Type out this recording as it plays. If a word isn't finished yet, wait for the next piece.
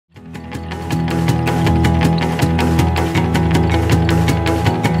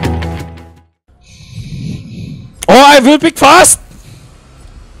Oh, I will pick fast!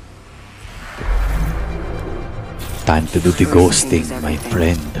 Time to do the ghosting, my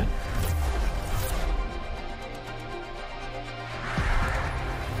friend.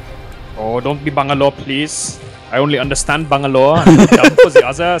 Oh, don't be Bangalore, please. I only understand Bangalore. The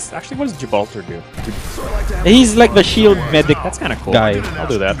others. Actually, what does Gibraltar do? He's like the shield medic. That's kind of cool. Guy. I'll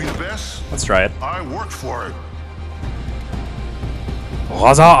do that. Let's try it. I work for it.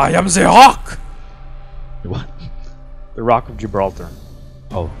 Raza, I am the rock! What? The Rock of Gibraltar.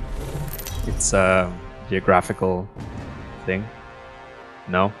 Oh. It's a geographical thing.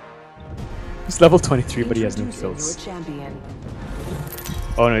 No? He's level 23, but he has no kills.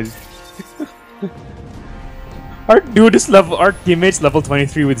 Oh no, he's... Our teammate's level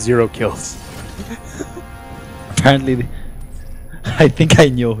 23 with 0 kills. Apparently, I think I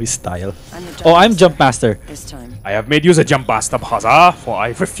knew his style. Oh, I'm Jump Master. I have made use of jump master, Haza, for I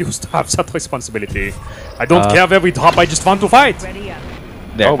refuse to have such responsibility. I don't care where we drop, I just want to fight.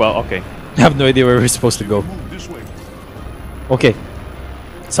 There. Oh well, okay. I have no idea where we're supposed to go. Okay.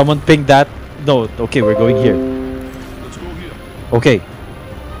 Someone ping that. No, okay, we're going here. Let's go here. Okay.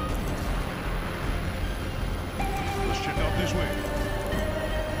 Let's check out this way.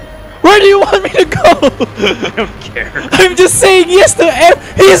 Where do you want me to go? I don't care. I'm just saying yes to M.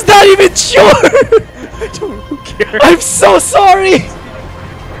 He's not even sure. I don't care. I'm so sorry.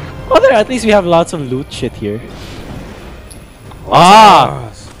 Oh, there. At least we have lots of loot shit here.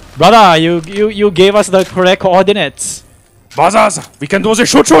 Ah, brother, you gave us the correct coordinates. Bazas, we can do the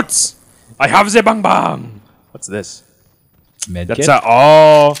shoots. I have the bang bang. What's this? Medkit? That's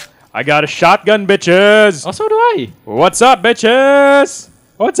oh, I got a shotgun, bitches. Oh, so do I. What's up, bitches?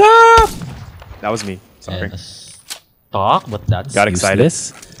 What's up? That was me. Sorry. Talk, but that's Got excited.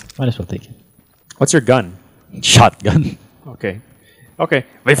 useless. Might as well take it. What's your gun? Shotgun. Okay. Okay.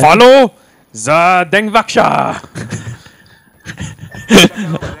 We follow the Dengvaksha.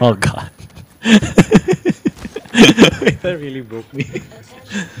 Oh god. That really broke me.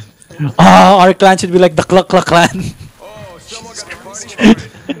 Ah, our clan should be like the Cluck Cluck clan.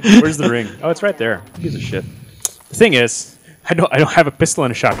 Where's the ring? Oh, it's right there. Who gives a shit? The thing is, I don't have a pistol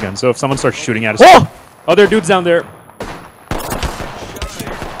and a shotgun, so if someone starts shooting at us... Oh! Oh, there are dudes down there.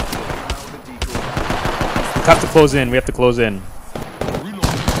 We have to close in. We have to close in.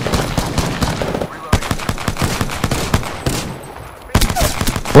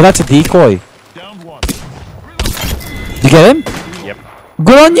 Oh, that's a decoy. Down one. You get him? Yep.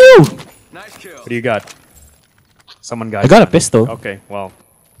 Good on you! What do you got? Someone got... I got a pistol. Okay, well...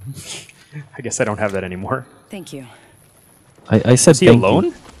 I guess I don't have that anymore. Thank you. I said Is he thank you.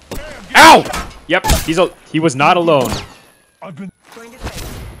 alone? Ow! Yep, he was not alone. I've been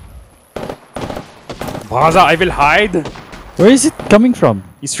Baza, I will hide. Where is it coming from?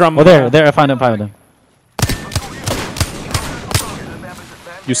 He's from... Oh, there, I found him.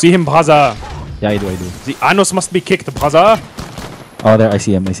 You see him, Baza. Yeah, I do. The Anos must be kicked, Baza. Oh, there, I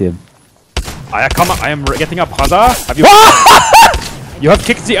see him. I am getting up, Baza. Have you... You have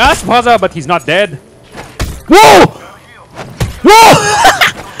kicked the ass, Baza, but he's not dead. Whoa! Whoa!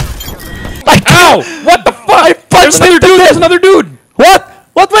 Ow! What the fuck? I punched another dude! There's another dude! What?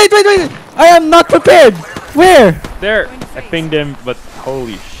 What? Wait! I am not prepared. Where? There. I pinged him, but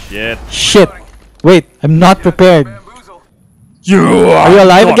holy shit. Shit. Wait, I'm not prepared. You Are you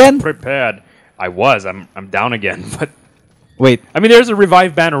alive not again? Prepared. I was. I'm down again, but... Wait. I mean, there's a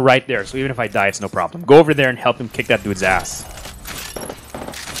revive banner right there, so even if I die, it's no problem. Go over there and help him kick that dude's ass.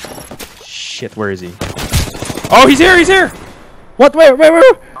 Shit, where is he? Oh, he's here! What? Where?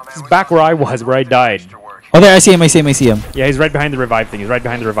 He's back where I was, where I died. Oh, there, I see him. Yeah, he's right behind the revive thing.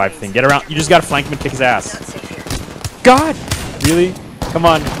 Get around. You just gotta flank him and kick his ass. God! Really? Come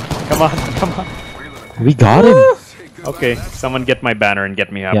on. We got him. Okay, someone get my banner and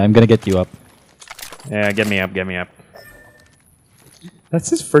get me up. Yeah, I'm gonna get you up. Yeah, get me up. That's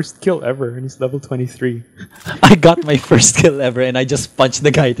his first kill ever, and he's level 23. I got my first kill ever, and I just punched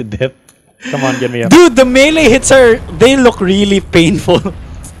the guy to death. Come on, get me up. Dude, the melee hits they look really painful.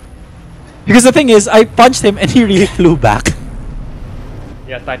 Because the thing is, I punched him and he really flew back.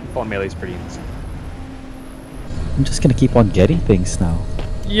 Yeah, Titanfall melee is pretty insane. I'm just gonna keep on getting things now.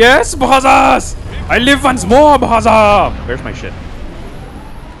 Yes, Bahazas! I live once more, Bahaza! Where's my shit?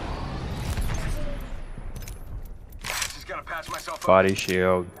 Body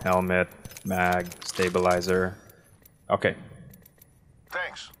shield, helmet, mag, stabilizer. Okay.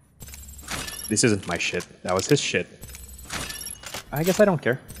 Thanks. This isn't my shit. That was his shit. I guess I don't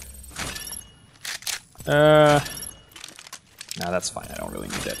care. Nah, that's fine. I don't really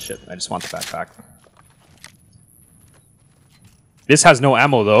need that shit. I just want the backpack. This has no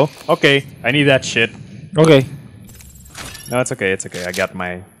ammo, though. Okay, I need that shit. Okay. No, it's okay. It's okay. I got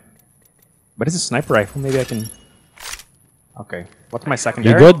my. But it's a sniper rifle. Maybe I can. Okay. What's my You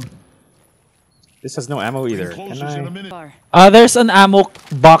secondary? good? This has no ammo either. Closes Can in a I? minute. There's an ammo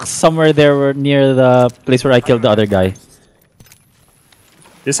box somewhere there near the place where I killed the other guy.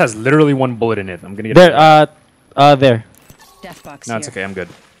 This has literally one bullet in it. I'm gonna get. There, there. Death box No, it's here. okay. I'm good.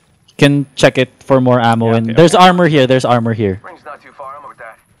 You can check it for more ammo. Yeah, And okay, there's okay. armor here. There's armor here. Ring's not too far. I'm with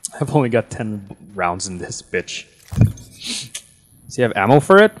that. I've only got 10 rounds in this bitch. Does he have ammo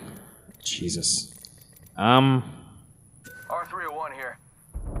for it? Jesus. R301 here.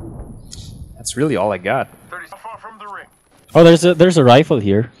 That's really all I got. 30 so far from the ring. Oh, there's a rifle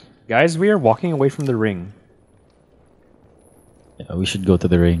here. Guys, we are walking away from the ring. Yeah, we should go to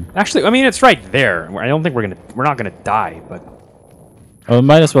the ring. Actually, I mean, it's right there. I don't think we're not gonna die, but Oh,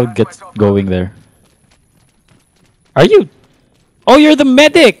 might as well get going there. Are you? Oh, you're the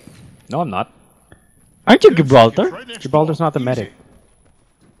medic. no, I'm not. Aren't you Gibraltar? Right next to Gibraltar's the not the wall. medic.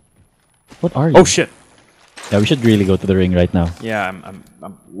 What are you? Oh shit. Yeah, we should really go to the ring right now. Yeah, I'm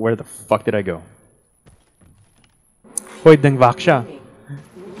where the fuck did I go? Hoy deng vaksha.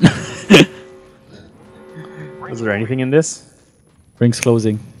 Was there anything in this? Ring's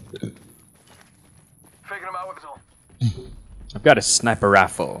closing. Faking him out with his own. I've got a sniper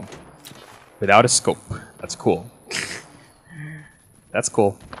rifle without a scope. That's cool. That's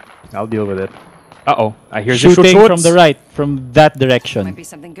cool. I'll deal with it. Uh-oh. I hear the Shooting shoot. from the right, from that direction. Might be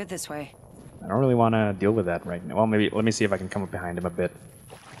something good this way. I don't really want to deal with that right now. Well, maybe let me see if I can come up behind him a bit.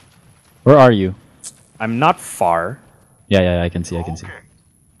 Where are you? I'm not far, Yeah, I can see. I can see. Okay.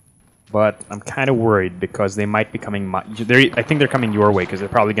 but I'm kind of worried because they might be coming. I think they're coming your way because they're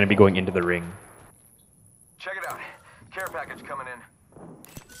probably going to be going into the ring. Check it out. Care package coming in.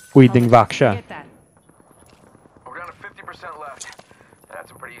 Hoy deng vaksha. Get that. We're down to 50% left.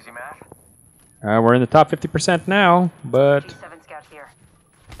 That's a pretty easy math. We're in the top 50% now, but G7 scout here.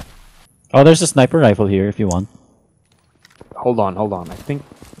 Oh, there's a sniper rifle here if you want. hold on. I think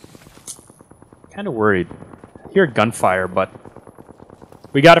kind of worried. I hear gunfire, but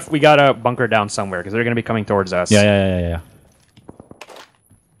we gotta bunker down somewhere because they're gonna be coming towards us. Yeah.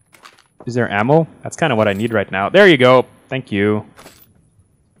 Is there ammo? That's kind of what I need right now. There you go. Thank you.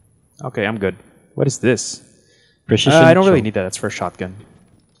 Okay, I'm good. What is this? Precision. I don't really choke. need that. That's for a shotgun.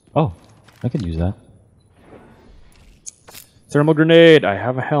 Oh, I can use that. Thermal grenade. I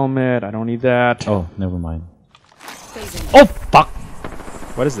have a helmet. I don't need that. Oh, never mind. Phasing. Oh, fuck!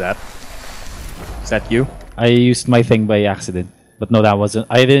 What is that? Is that you? I used my thing by accident. But no, that wasn't.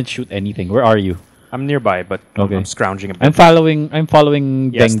 I didn't shoot anything. Where are you? I'm nearby, but Okay. I'm scrounging a bit. I'm following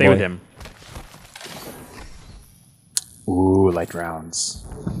Yeah, Deng stay Boy. with him. Ooh, light rounds.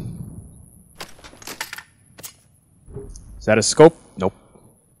 Is that a scope? Nope.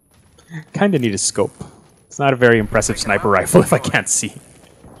 Kinda need a scope. It's not a very impressive sniper rifle if I can't see.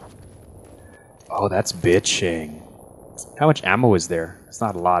 Oh, that's bitching. How much ammo is there? It's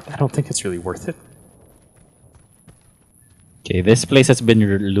not a lot. I don't think it's really worth it. Okay, this place has been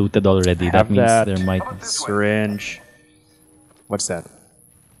looted already. Have That means that. there might. Syringe. What's that?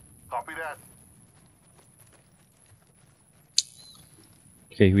 Copy that.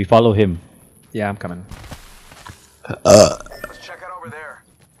 Okay, we follow him. Yeah, I'm coming. Let's check out over there.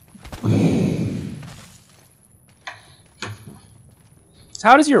 So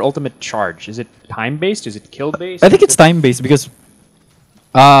how does your ultimate charge? Is it time-based? Is it kill-based? I think it's time based because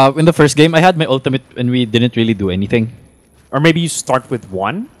in the first game I had my ultimate and we didn't really do anything. Or maybe you start with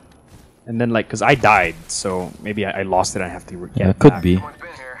one, and then like, because I died, so maybe I lost it and I have to get Yeah, it could back. be. Someone's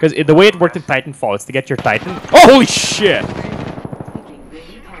been here. Because the way it worked in Titanfall is to get your Titan. Oh, holy shit!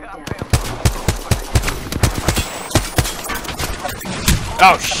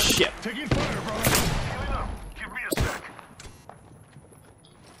 Oh shit! Taking fire, brother. Healing up. Give me a sec.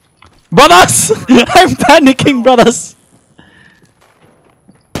 Brothers! I'm panicking, brothers!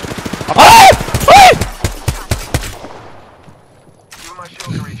 Ah! Ah! Give me my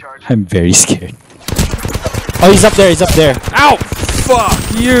shield to recharge. I'm very scared. Oh, he's up there, he's up there. Ow!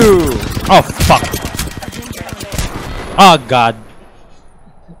 Fuck you! Oh, fuck. Oh, God.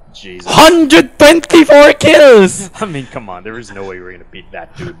 Jesus. 124 kills! I mean, come on. There is no way we're gonna beat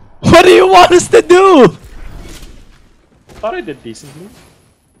that dude. What do you want us to do? Thought I did decently.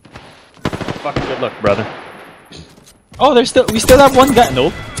 Fucking good luck, brother. Oh, we still have one guy.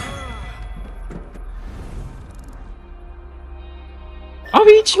 Nope. Oh,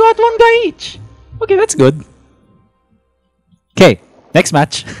 we each got one guy each. Okay, that's good. Okay, next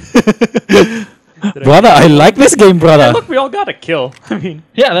match. Brother, I like this game, brother. Yeah, look, we all got a kill. I mean,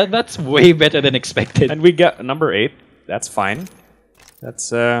 Yeah, that's way better than expected. and we got number 8. That's fine.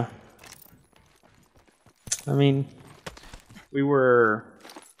 That's I mean, We were...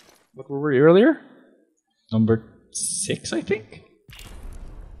 What were we earlier? Number 6, I think.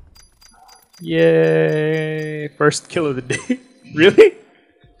 Yay! First kill of the day. Really?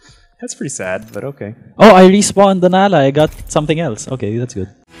 That's pretty sad, but okay. Oh, I respawned an ally. I got something else. Okay, that's good.